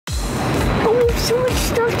we have so much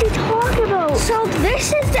stuff to talk about. So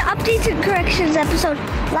this is the updates and corrections episode.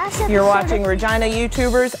 Last episode. You're watching Regina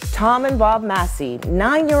YouTubers Tom and Bob Massey,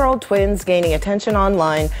 9-year-old twins gaining attention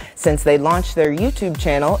online since they launched their YouTube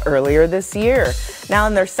channel earlier this year. Now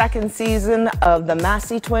in their second season of the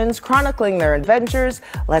Massey twins chronicling their adventures,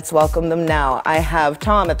 let's welcome them now. I have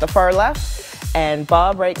Tom at the far left and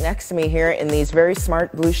Bob right next to me here in these very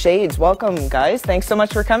smart blue shades. Welcome, guys. Thanks so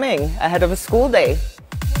much for coming ahead of a school day.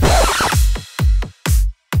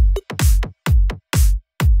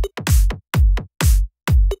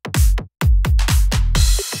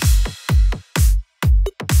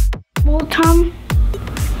 Well, Tom,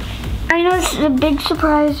 I know this is a big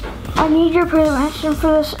surprise. I need your permission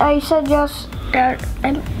for this. I said yes.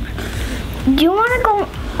 Do you want to go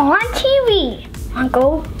on TV on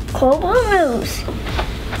Global News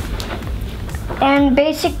and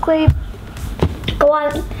basically go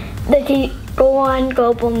on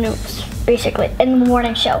Global News, basically in the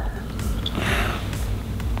morning show?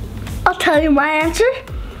 I'll tell you my answer.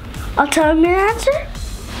 I'll tell you my answer.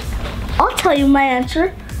 I'll tell you my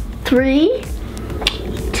answer. 3,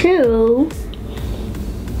 2,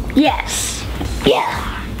 yes.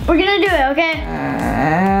 Yeah. We're gonna do it, okay?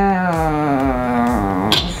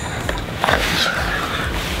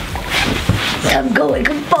 I'm going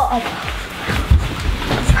to Bob.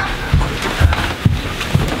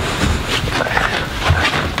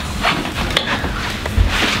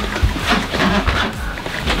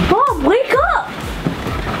 Bob, wake up!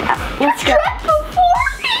 Let's go.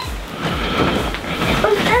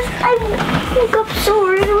 I woke up so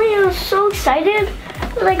early. I was so excited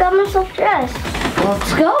that I got myself dressed.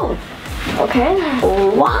 Let's go. Okay.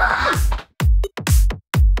 Wow.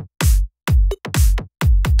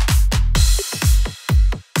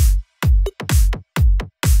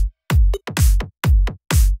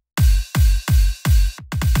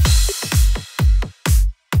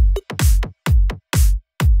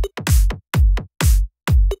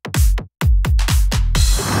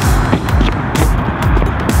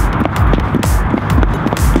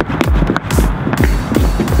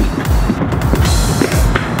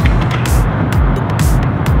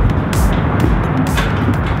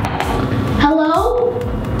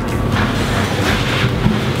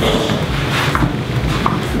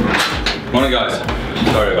 Morning, guys.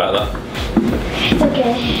 Sorry about that. It's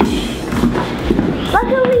okay.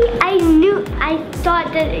 Luckily, I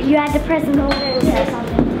thought that you had to press an order or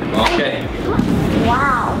something. Okay.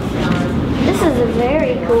 Wow. This is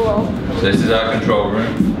very cool. So this is our control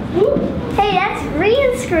room. Hey, that's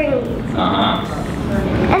green screen.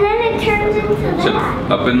 And then it turns into So that.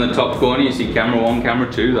 up in the top corner, you see camera 1, camera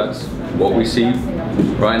 2. That's what we see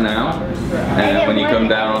right now. And then when you come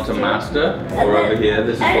down onto master, or over here,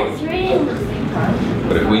 this is what.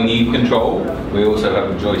 But if we need control, we also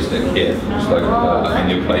have a joystick here, just like in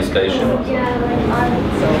your PlayStation.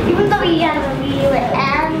 Even though you have a video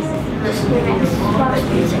and just the next Xbox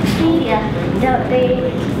 360, they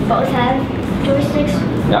both have joysticks.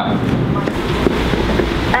 Yeah.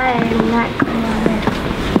 I'm not going on it.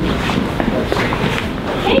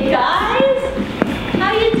 Hey guys,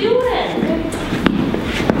 how you doing?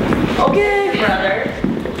 Okay, brother.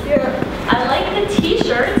 Yeah. I like the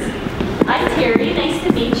t-shirts. I'm Terry, nice to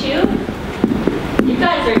meet you. You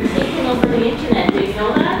guys are taking over the internet, do you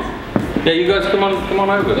know that? Yeah, you guys come on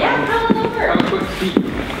over. Yeah, come on over. Have a quick seat.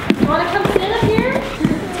 You want to come sit up here?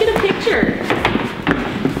 Let's get a picture.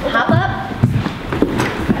 Hop up.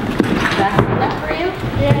 Back that for you?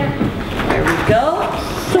 Yeah. There we go.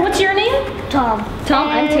 So what's your name? Tom. Tom,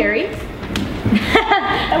 I'm Terry.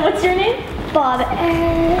 And what's your name? Bob.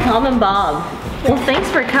 Tom and Bob. Well, thanks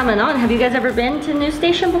for coming on. Have you guys ever been to News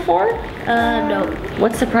Station before? No.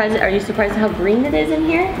 What's surprising? Are you surprised how green it is in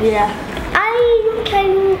here? Yeah. I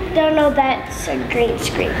kind of don't know that's a green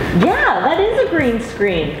screen. Yeah, that is a green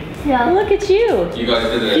screen. Yeah. Look at you. You guys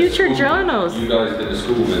did a Future school, journos. You guys did a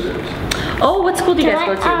school visit. Oh, what school do you guys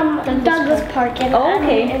go to? The Douglas Park in,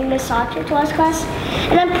 okay. in the soccer class.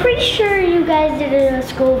 And I'm pretty sure you guys did a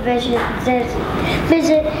school visit.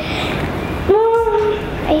 Well,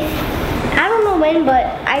 I don't know when, but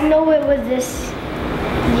I know it was this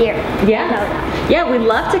year. Yeah. Yeah, we'd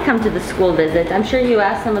love to come to the school visit. I'm sure you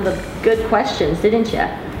asked some of the good questions, didn't you?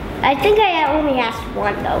 I think I only asked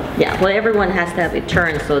one though. Yeah, well everyone has to have a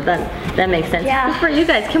turn, so that makes sense. Yeah. Good for you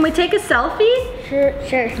guys. Can we take a selfie? Sure.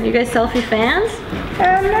 You guys selfie fans?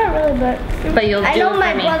 Not really, but you'll do I know it for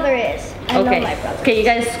my me. brother is. I know my brother. Okay, you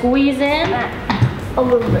guys squeeze in. A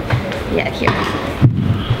little bit. Yeah, here.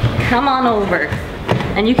 Come on over.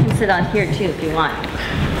 And you can sit on here too if you want.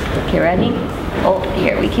 Okay, ready? Oh,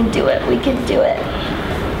 here, we can do it. We can do it.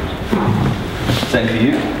 Same for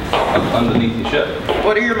you, up underneath your shirt.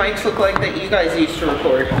 What do your mics look like that you guys used to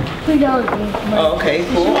record? We don't need money. Oh, okay,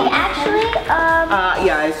 cool. Actually,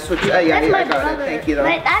 yeah, I switched. Yeah, that's my I got brother. it. Thank you, though.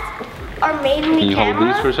 That's our main Can you camera.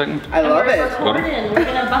 hold these for a second? I love it. Recording. We're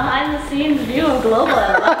gonna behind the scenes view of Global.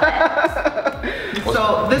 I love it.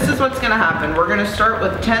 So this is what's gonna happen. We're gonna start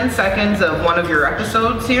with 10 seconds of one of your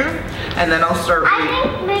episodes here, and then I'll start. I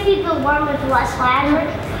think maybe the one with less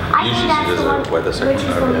lag. I Usually think that's there's the a one weather which section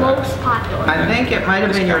is the over there. most popular. I think it might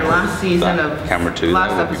have been your last season That of camera 2,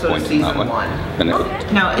 last that would be episode of pointing that season way. 1. And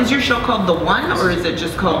it- Now, is your show called The One, or is it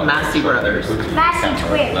just called Massey Brothers? Massey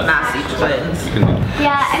twins. Massey Twins. You can-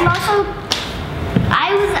 Yeah, and also,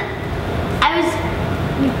 I was,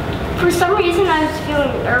 for some reason I was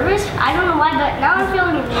feeling nervous. I don't know why, but now I'm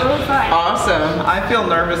feeling really fine. Awesome. I feel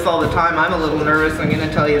nervous all the time. I'm a little nervous, I'm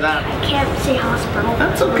gonna tell you that. I can't say hospital.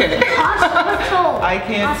 That's okay. Hospital. I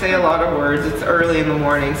can't say a lot of words. It's early in the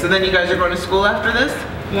morning. So then you guys are going to school after this?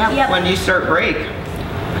 Yep. When do you start break?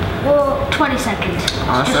 Well, 20 seconds.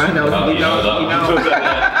 Awesome. I know. Oh, you know.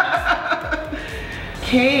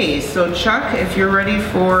 Okay, so Chuck, if you're ready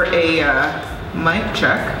for a mic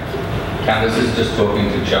check. Candace is just talking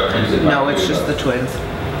to Chuck. Who's it No, back it's to just you, the twins.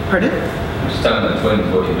 Pardon? though? Just telling the twins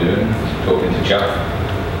what you're doing. Talking to Chuck.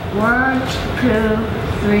 1, 2,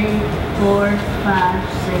 3, 4, 5,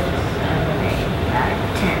 6, 7, 8, 9,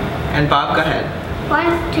 10. And Bob, go ahead. 1,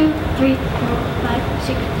 2, 3, 4, 5, 6,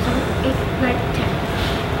 7, 8, 9, 10.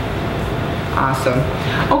 Awesome.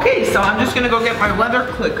 Okay, so I'm just gonna go get my weather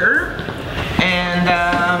clicker, and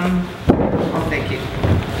oh, thank you.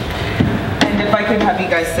 And if I could have you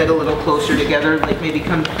guys sit a little closer together, like maybe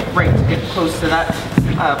come right to get close to that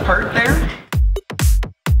part there.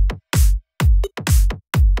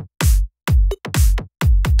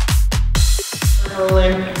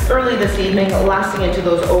 Early this evening, lasting into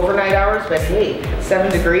those overnight hours, but hey,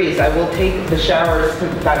 7 degrees. I will take the showers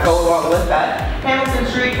that go along with that. Hamilton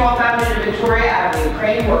Street, 12th Avenue to Victoria Avenue.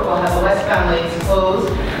 Cranebrook will have the westbound lanes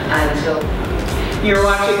closed until... You're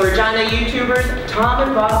watching Regina YouTubers Tom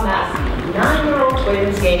and Bob Massey, 9-year-old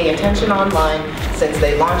twins gaining attention online since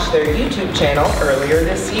they launched their YouTube channel earlier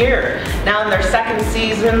this year. Now in their second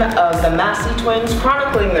season of the Massey twins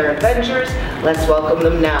chronicling their adventures, let's welcome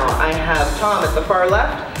them now. I have Tom at the far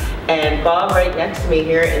left and Bob right next to me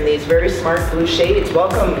here in these very smart blue shades.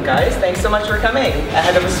 Welcome guys, thanks so much for coming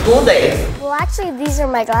ahead of a school day. Well, actually, these are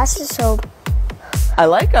my glasses, so... I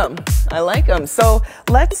like them. I like them. So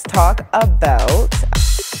let's talk about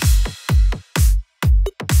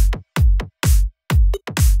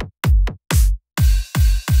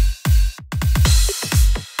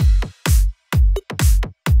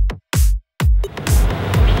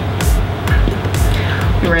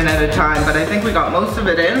we ran out of time, but I think we got most of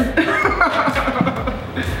it in.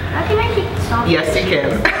 How can I keep stopping? Yes, you can.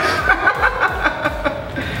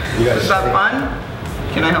 Was that fun?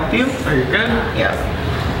 Can I help you? Are you good? Yeah.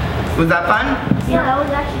 Was that fun? Yeah, that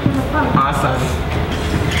was actually kind of fun. Awesome.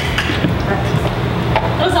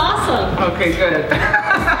 That was awesome. Okay, good.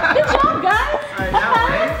 Good job, guys. I know,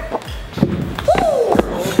 right?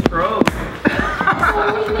 Woo! Old pros. Oh,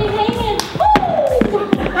 leave me hanging. Woo!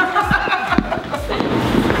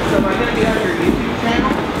 So am I going to be on your YouTube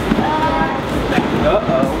channel?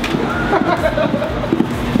 Uh-oh.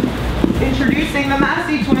 Introducing the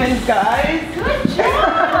Massey twins, guys. Good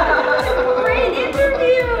job. Great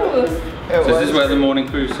interview. It So this is was. where the morning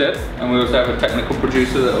crew sit, and we also have a technical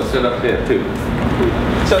producer that will sit up here too.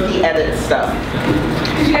 So he edits stuff.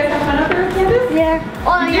 Did you guys have fun up there with Candace? Yeah.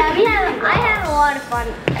 Oh, yeah, I had a lot of fun.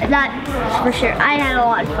 That for sure. I had a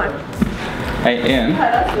lot of fun. Hey Ian,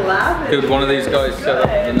 That's laughing. could one of these guys set up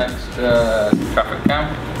the next traffic cam?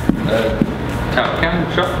 Tower cam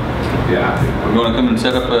shot? Yeah. We want to come and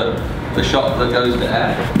set up the shot that goes to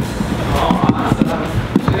air. Oh, awesome.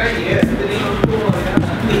 Good idea. Pretty cool,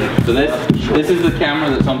 yeah. So this is the camera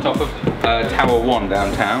that's on top of Tower 1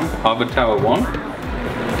 downtown, Harvard Tower 1.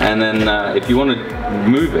 And then if you want to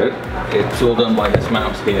move it, it's all done by this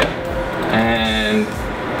mouse here. And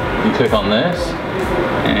you click on this,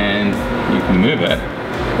 and you can move it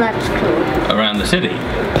That's cool. around the city.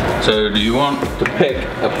 So do you want to pick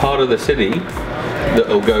a part of the city that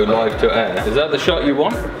will go live to air? Is that the shot you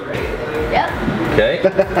want? Yep. Okay.